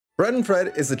Bread and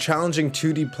Fred is a challenging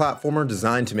 2D platformer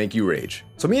designed to make you rage.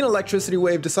 So me and Electricity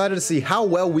Wave decided to see how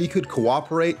well we could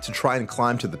cooperate to try and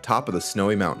climb to the top of the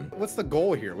snowy mountain. What's the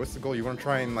goal here? What's the goal? You want to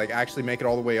try and like actually make it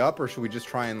all the way up, or should we just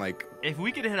try and like... If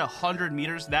we could hit 100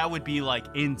 meters, that would be like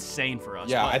insane for us.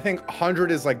 Yeah, but... I think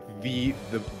 100 is like the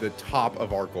top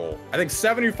of our goal. I think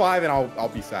 75 and I'll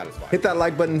be satisfied. Hit that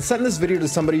like button, send this video to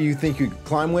somebody you think you could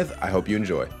climb with. I hope you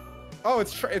enjoy. Oh,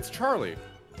 it's Charlie.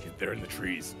 They're in the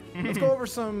trees. Let's go over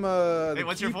some. Hey,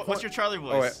 what's your Charlie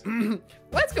voice? Oh,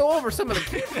 let's go over some of the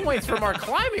key points from our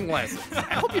climbing lessons.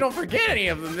 I hope you don't forget any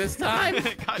of them this time.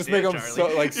 Just make him so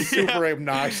like super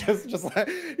obnoxious. Just like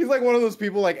he's like one of those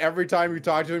people. Like every time you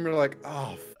talk to him, you're like,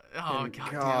 oh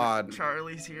God.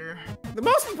 Charlie's here. The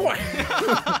most important.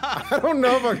 I don't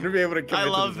know if I'm gonna be able to commit I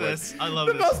love to this. I love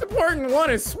the this. most important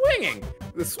one is swinging.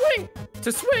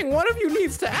 To swing, one of you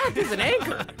needs to act as an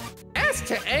anchor. S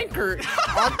to anchor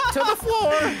to the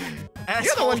floor. The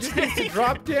other one just needs to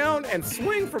drop down and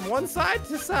swing from one side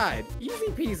to side. Easy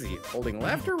peasy, holding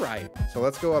left or right. So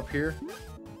let's go up here.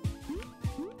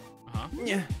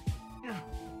 Yeah.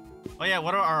 Oh yeah,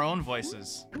 what are our own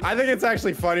voices? I think it's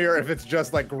actually funnier if it's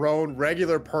just like grown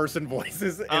regular person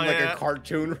voices in a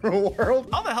cartoon world.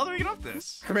 How the hell do we get up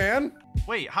this? Command.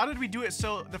 Wait, how did we do it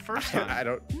so the first time? I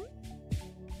don't...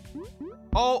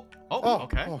 Oh,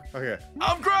 okay. Oh, okay.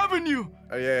 I'm grabbing you.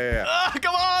 Oh, yeah.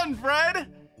 Come on, Fred.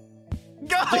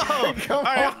 Go. Come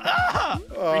on.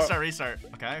 Restart.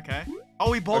 Okay.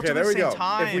 Oh, we both do it at the same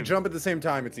time. If we jump at the same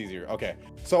time, it's easier. Okay.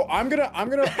 So I'm gonna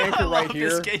anchor right here. I love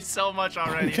this game so much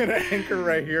already. I'm gonna anchor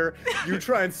right here. You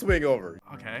try and swing over.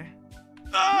 Okay.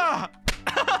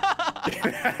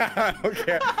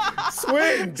 Okay.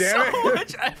 Swing, damn it. So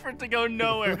much effort to go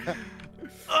nowhere.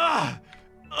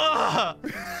 I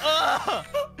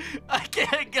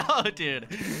can't go, dude.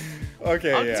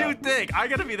 Okay, I'm too thick. I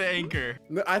gotta be the anchor.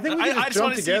 I think we can just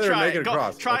jump together and make it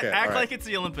across. Act like it's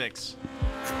the Olympics.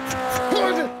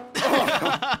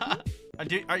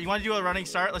 You want to do a running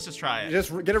start? Let's just try it.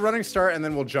 Just get a running start and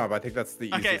then we'll jump. I think that's the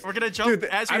easiest. Okay, we're gonna jump. Dude,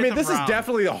 as we I mean, this is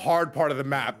definitely the hard part of the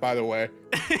map, by the way.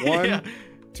 1,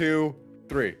 2,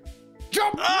 3.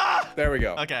 Jump! There we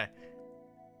go. Okay.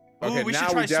 Okay, ooh,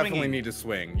 now we definitely need to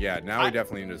swing. Yeah, now we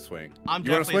definitely need to swing. You want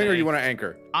to swing or you want to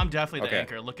anchor? I'm definitely the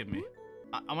anchor. Look at me.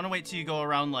 I want to wait till you go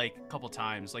around like a couple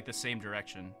times, like the same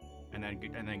direction, and then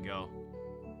go.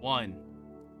 1.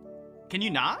 Can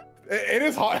you not? It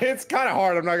is hard. It's kind of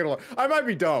hard. I'm not gonna lie. I might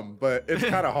be dumb, but it's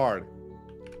kind of hard.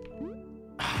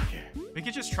 Okay. We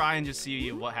could just try and just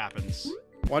see what happens.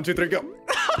 1, 2, 3, go.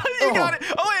 You got it.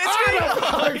 Oh, wait,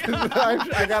 it's me.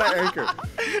 I gotta anchor.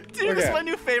 Dude, this is my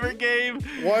new favorite game.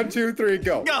 1, 2, 3,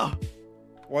 go. Go.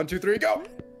 1, 2, 3, go.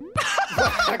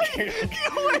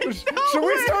 Wait, Should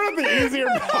we start at the easier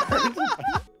part?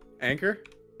 Anchor?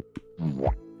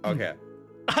 Okay.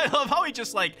 I love how he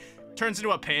just like turns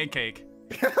into a pancake.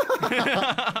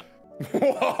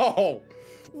 Whoa!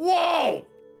 Whoa!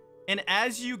 And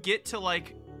as you get to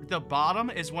like the bottom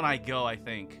is when I go, I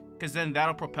think, because then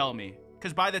that'll propel me.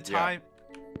 Because by the time,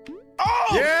 oh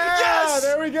yeah, yes!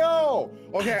 There we go.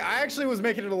 Okay, I actually was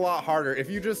making it a lot harder. If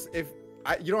you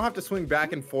you don't have to swing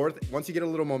back and forth. Once you get a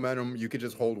little momentum, you could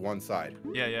just hold one side.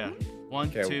 Yeah.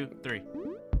 1, 2, 3.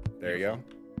 There you go.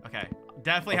 Okay,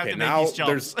 definitely have to make these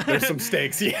jumps. There's some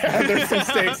stakes. Yeah, there's some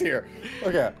stakes here.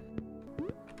 Okay.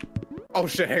 Oh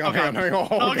shit! Hang on.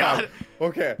 Oh god.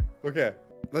 Okay.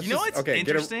 Let's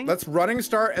interesting? Let's running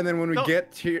start, and then when we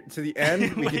get to the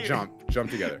end, we can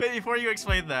jump together. But before you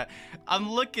explain that,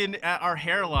 I'm looking at our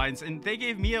hairlines, and they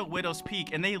gave me a widow's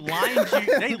peak, and they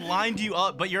lined you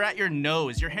up, but you're at your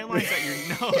nose. Your hairline's at your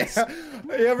nose. Yeah.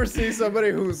 You ever see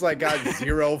somebody who's like got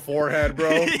 0 forehead,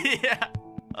 bro? Yeah.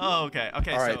 Oh, okay. All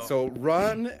right, so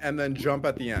run and then jump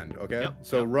at the end. Okay.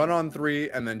 So run on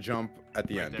 3 and then jump at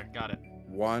the end. There, got it.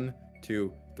 1,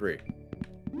 2, 3.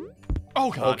 Oh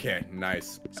god. Okay,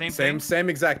 nice. Same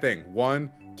exact thing.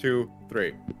 1, 2,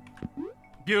 3.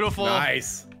 Beautiful.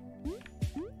 Nice.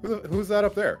 Who's that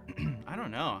up there? I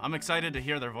don't know. I'm excited to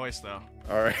hear their voice though.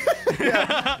 All right.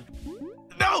 Yeah.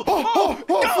 No! Fuck!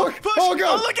 Push! Oh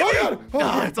god! Oh, look at me!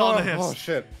 Oh, it's all the hips. Oh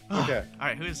shit. Okay. All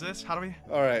right, who is this? How do we?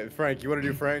 All right, Frank. You want to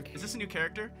do Frank? Is this a new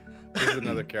character? This is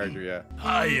another character, yeah.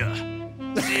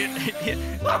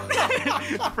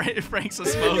 Frank's a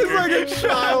smoker. He's like a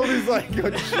child. He's like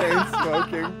a chain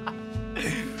smoking.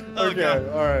 Okay,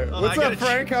 all right. What's up,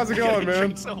 Frank? How's it going, man?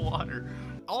 Drink some water.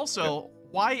 Also,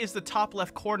 why is the top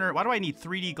left corner? Why do I need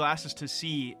 3D glasses to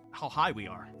see how high we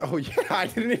are? Oh yeah, I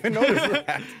didn't even notice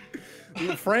that.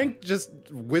 Frank just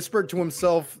whispered to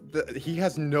himself that he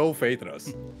has no faith in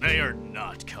us. They are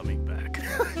not coming back.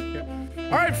 Yeah.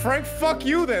 All right, Frank, fuck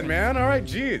you then, man. All right,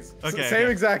 jeez. Okay. Same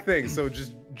exact thing. So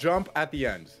just jump at the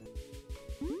end.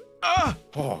 Ah!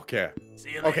 Oh, okay. See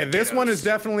you later, Okay, this one is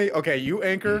definitely... Okay, you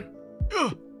anchor.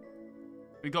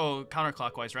 We go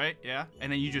counterclockwise, right? Yeah.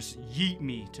 And then you just yeet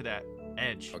me to that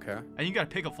edge. Okay. And you gotta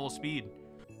pick up full speed.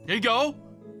 There you go.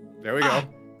 There we go.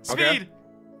 Speed. Okay.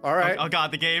 All right. Oh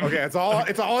god, the game. Okay, it's all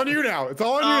on you now. It's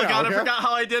all on you now. Oh god, okay? I forgot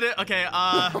how I did it. Okay.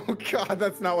 Oh god,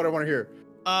 that's not what I want to hear.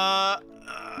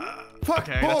 Fuck.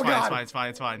 Okay, Oh, that's fine. God. It's fine.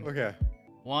 It's fine. Okay.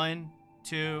 1,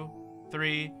 2,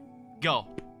 3, go.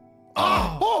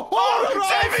 Oh,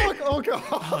 save me! fuck. Oh god.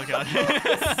 Oh god.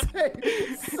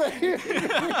 Save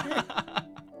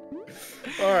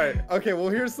All right. Okay. Well,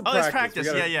 here's the Oh, practice. there's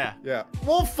practice. Yeah. Yeah.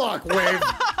 Well, fuck, Wave.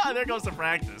 There goes the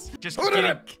practice. Just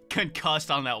getting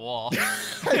concussed on that wall.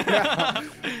 Yeah.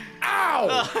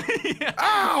 Ow! Yeah.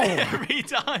 Ow! Every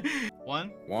time.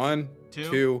 1, 1, Two.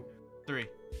 2. 3.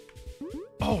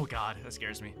 Oh god, that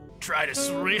scares me. Try to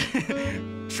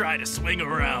swing. Try to swing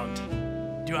around.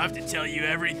 Do I have to tell you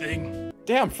everything?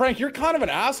 Damn, Frank, you're kind of an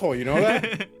asshole. You know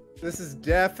that? This is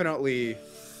definitely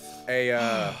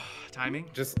a timing.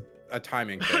 Just a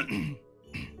timing thing.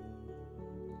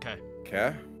 Okay.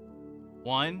 Okay.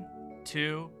 1,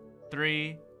 2,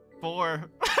 3, 4,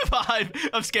 5.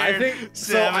 I'm scared.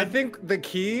 I think the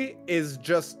key is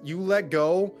just you let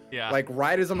go. Yeah. Like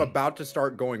right as I'm about to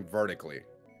start going vertically.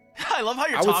 I love how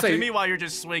you're talking to me while you're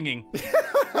just swinging.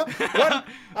 When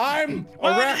I'm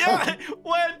around,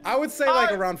 when I would say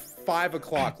like around 5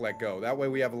 o'clock let go. That way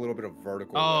we have a little bit of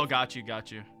vertical. Oh, lift.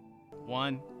 got you.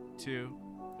 1, 2,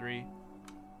 3.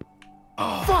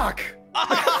 Oh. Fuck!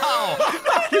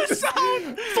 Oh! You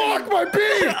sound! Fuck my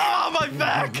beak! Oh, my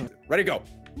back! Ready, go.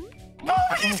 No,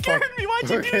 you scared me. Why'd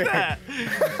you do that?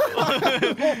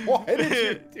 Why did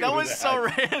you do that was so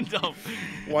random.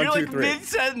 1, You're 2, like 3.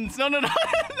 mid-sentence. No. No.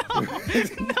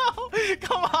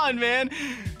 Come on, man.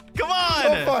 Come on.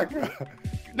 Oh, fuck.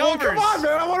 No, come on,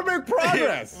 man. I want to make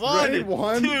progress. Ready?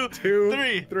 1,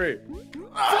 2, 3.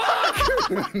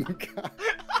 Fuck!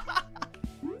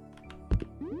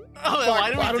 Oh, why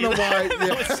did we I don't know why.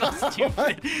 That was so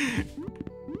stupid.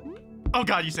 Oh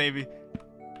god, you saved me.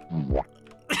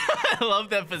 I love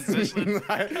that position.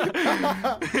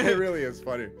 It really is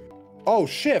funny. Oh,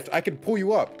 shift. I can pull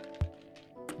you up.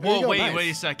 There you Whoa, go, nice. wait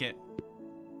a second.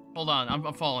 Hold on,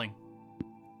 I'm falling.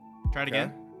 Try it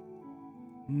again.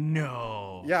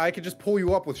 No. Yeah, I could just pull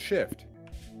you up with shift.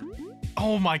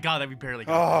 Oh my god, we barely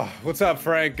got Oh, what's up,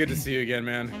 Frank? Good to see you again,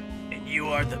 man. And you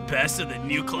are the best of the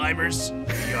new climbers.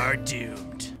 We are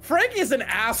doomed. Frank is an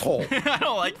asshole. I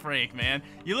don't like Frank, man.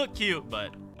 You look cute,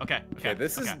 but okay. Okay,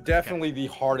 this is definitely the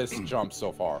hardest jump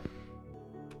so far.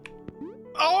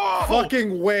 Oh!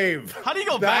 Fucking wave. How do you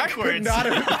go backwards? That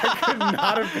could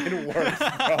not have been worse,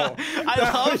 bro.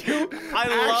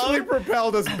 I actually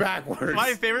propelled us backwards.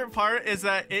 My favorite part is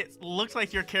that it looked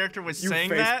like your character was saying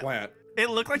that. Plant. It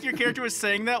looked like your character was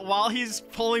saying that while he's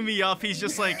pulling me up, he's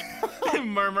just like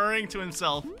murmuring to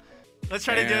himself. Let's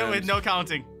try to do it with no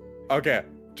counting. Okay,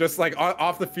 just like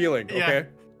off the feeling, Yeah. okay?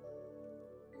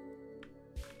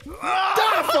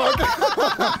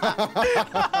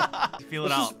 Feel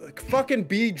it out. Just fucking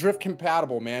be drift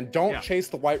compatible, man. Don't chase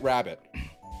the white rabbit.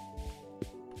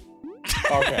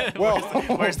 Okay, well.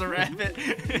 Where's the rabbit?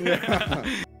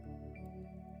 Yeah.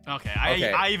 Okay,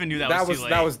 I even knew that was too late.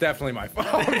 That was definitely my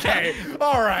fault. Okay,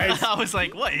 all right. I was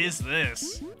like, what is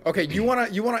this? Okay, you wanna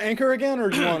anchor again,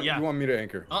 or you want me to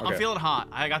anchor? Okay. I'm feeling hot.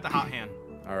 I got the hot hand.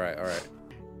 All right, all right.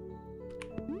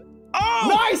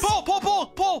 Oh! Nice!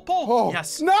 Pull! Oh,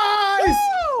 Yes. Nice! Woo!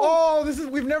 Oh,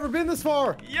 we've never been this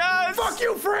far. Yes! Fuck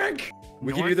you, Frank!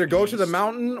 We could either go to the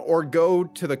mountain or go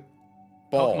to the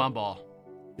ball. Pokemon ball.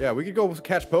 Yeah, we could go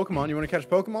catch Pokemon. You want to catch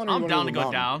Pokemon? Or I'm down to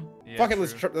go mountain? down. Yeah, Fuck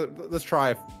it, true. let's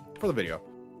try for the video.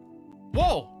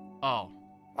 Whoa! Oh.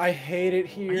 I hate it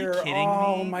here. Are you kidding me?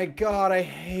 Oh my god, I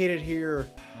hate it here.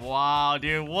 Wow,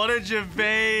 dude, what a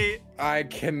debate!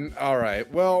 All right,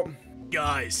 well.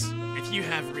 Guys, if you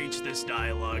have reached this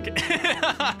dialogue,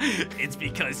 it's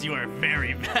because you are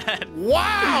very bad.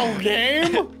 Wow,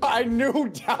 game! I knew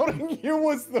doubting you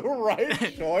was the right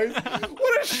choice.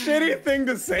 What a shitty thing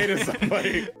to say to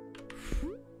somebody.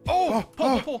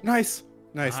 Pull. Nice.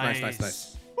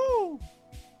 Nice. Woo!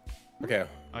 Okay.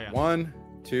 Oh, yeah. 1,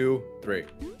 2, 3.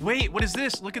 Wait, what is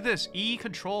this? Look at this. E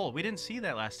control. We didn't see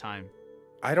that last time.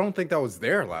 I don't think that was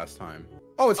there last time.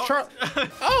 Oh, it's Charlie.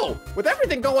 Oh, with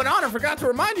everything going on, I forgot to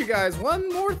remind you guys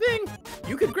one more thing.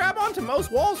 You could grab onto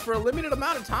most walls for a limited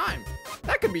amount of time.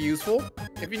 That could be useful.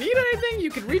 If you need anything,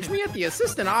 you can reach me at the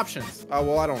assistant options. Oh,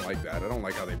 well, I don't like that. I don't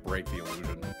like how they break the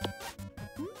illusion.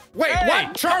 Wait, Hey!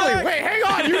 what? Charlie, wait, hang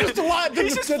on. You just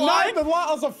denied the flying?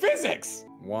 laws of physics.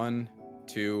 1,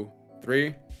 2,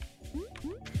 3.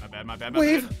 My bad.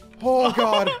 Wave. Oh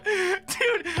God.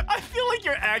 Dude, I feel like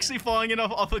you're actually falling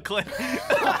off a cliff.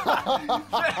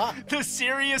 The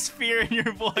serious fear in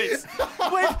your voice.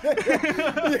 Wave.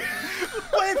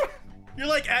 Wave. You're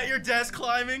like at your desk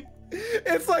climbing.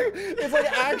 It's like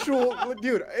actual,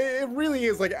 dude. It really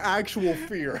is like actual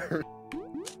fear.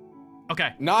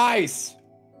 Okay. Nice.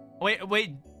 Wait.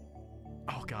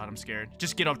 Oh God, I'm scared.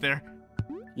 Just get up there.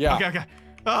 Yeah. Okay.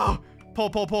 Oh,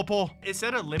 pull. It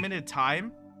said a limited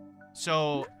time,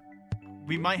 so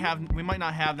we might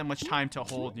not have that much time to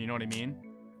hold. You know what I mean?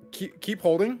 Keep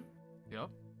holding. Yep.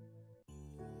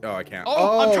 Oh, I can't.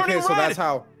 Oh, I'm turning okay. red. So that's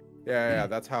how. Yeah.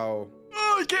 That's how.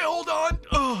 Oh, I can't hold on.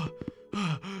 Oh.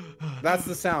 That's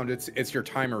the sound. It's your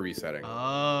timer resetting.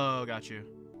 Oh, got you.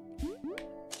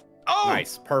 Oh.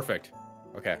 Nice. Perfect.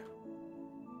 Okay.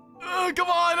 Come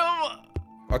on.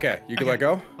 Okay. You can let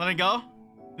go. Let it go.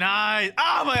 Nice.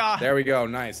 Oh my God. There we go.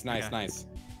 Nice.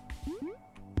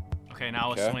 Okay,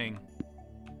 now a swing.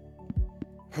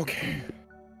 Okay.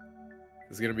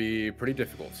 This is gonna be pretty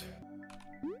difficult.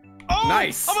 Oh,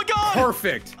 nice. Oh my God.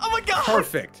 Perfect. Oh my God.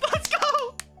 Perfect. Let's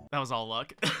go. That was all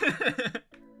luck.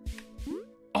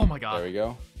 Oh my God. There we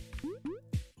go.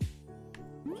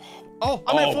 Oh,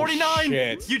 I'm at 49.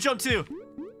 Shit. You jumped too.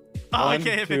 Oh, 1, I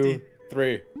can't hit 2, 50.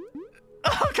 3.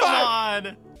 Oh, come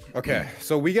on. Okay,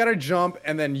 so we gotta jump,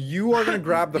 and then you are gonna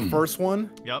grab the first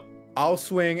one. Yep. I'll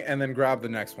swing, and then grab the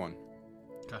next one.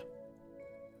 Okay.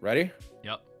 Ready?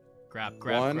 Yep. Grab.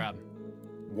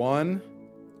 1,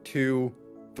 2,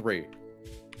 3.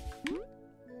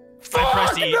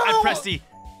 I pressed E.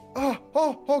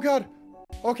 Oh God.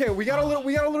 Okay, we got a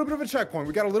little bit of a checkpoint.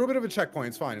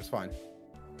 It's fine.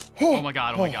 Oh my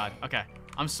God. Okay.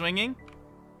 I'm swinging.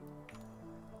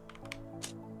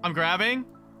 I'm grabbing.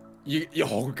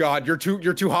 Oh God, you're too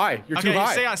high. You're too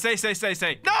high. Stay on. Stay.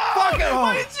 No! Fuck it.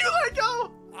 Why did you let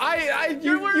go?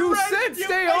 You said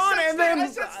stay on, and then I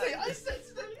said stay.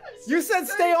 you said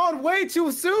stay on way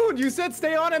too soon. You said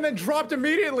stay on and then dropped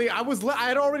immediately. I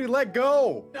had already let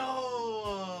go.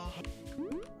 No.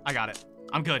 I got it.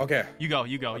 I'm good. Okay. You go.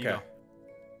 Okay.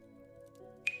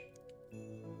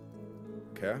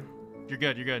 You're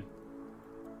good.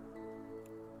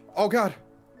 Oh God.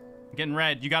 I'm getting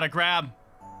red. You gotta grab.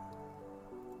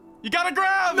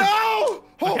 No! Oh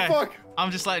Okay. fuck. I'm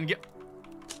just letting go.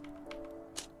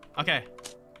 Okay.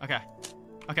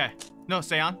 No,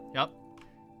 stay on. Yep.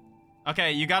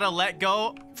 Okay, you gotta let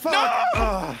go. Fuck.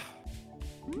 No!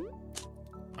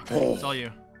 Okay, it's all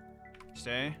you.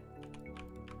 Stay.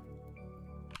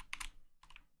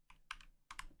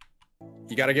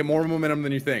 You gotta get more momentum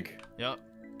than you think. Yep.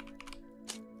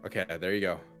 Okay, there you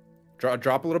go.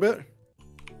 Drop a little bit.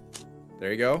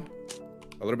 There you go.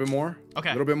 A little bit more. Okay.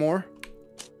 A little bit more.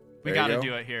 We gotta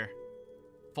do it here.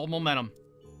 Full momentum.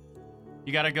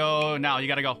 You gotta go now. You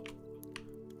gotta go.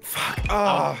 Fuck.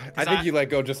 I think I- you let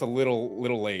go just a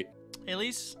little late. At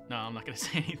least. No, I'm not gonna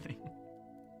say anything.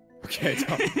 Okay.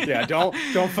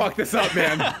 Don't fuck this up,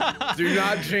 man. Do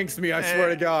not jinx me. I swear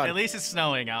to God. At least it's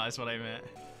snowing out. Is what I meant.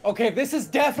 Okay, this is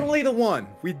definitely the one.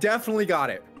 We definitely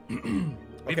got it. We've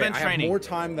Okay, been I training. have more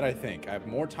time than I think.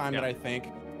 Than I think.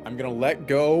 I'm gonna let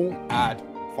go at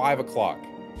 5 o'clock.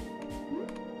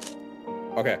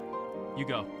 Okay. You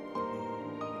go.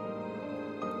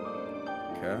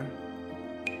 Okay.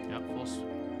 Yep.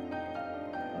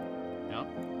 Yep.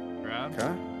 Grab.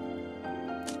 Okay.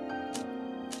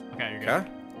 Okay, you're good. Okay.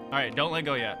 All right, don't let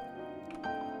go yet.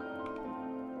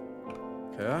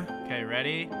 Okay. Okay,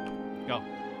 ready? Go.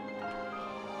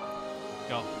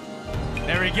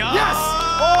 There we go. Yes!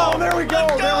 Oh, there we go.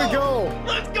 There we go.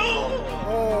 Let's go.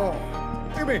 Oh,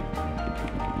 look at me.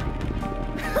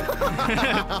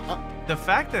 The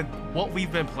fact that what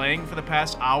we've been playing for the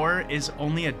past hour is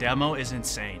only a demo is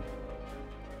insane.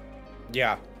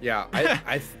 Yeah.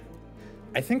 I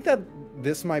think that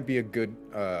this might be a good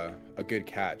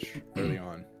catch early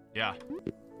on. Yeah.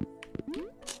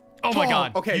 Oh my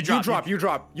God. Okay, you drop.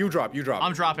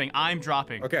 I'm dropping.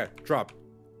 Okay, drop.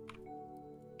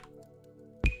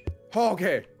 Oh,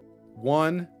 okay.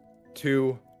 1,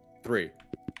 2, 3.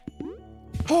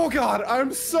 Oh God,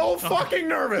 I'm so fucking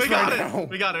nervous right now.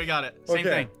 We got it. Same Okay.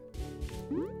 thing.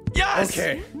 Yes.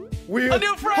 Okay. A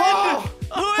new friend. Oh,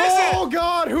 Who is it? Oh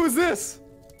God, who's this?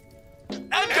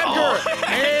 Edgar.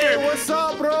 Hey, what's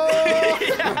up, bro?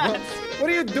 Yes. What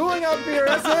are you doing up here?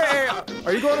 Hey,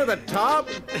 are you going to the top?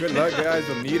 Good luck, guys.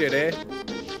 You'll need it, eh?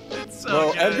 It's so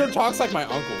Bro, good. Edgar talks like my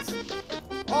uncles.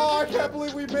 Oh, I can't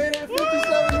believe we made it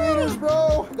 57 meters,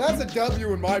 bro. That's a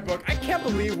W in my book. I can't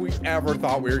believe we ever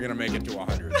thought we were going to make it to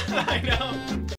 100. I know.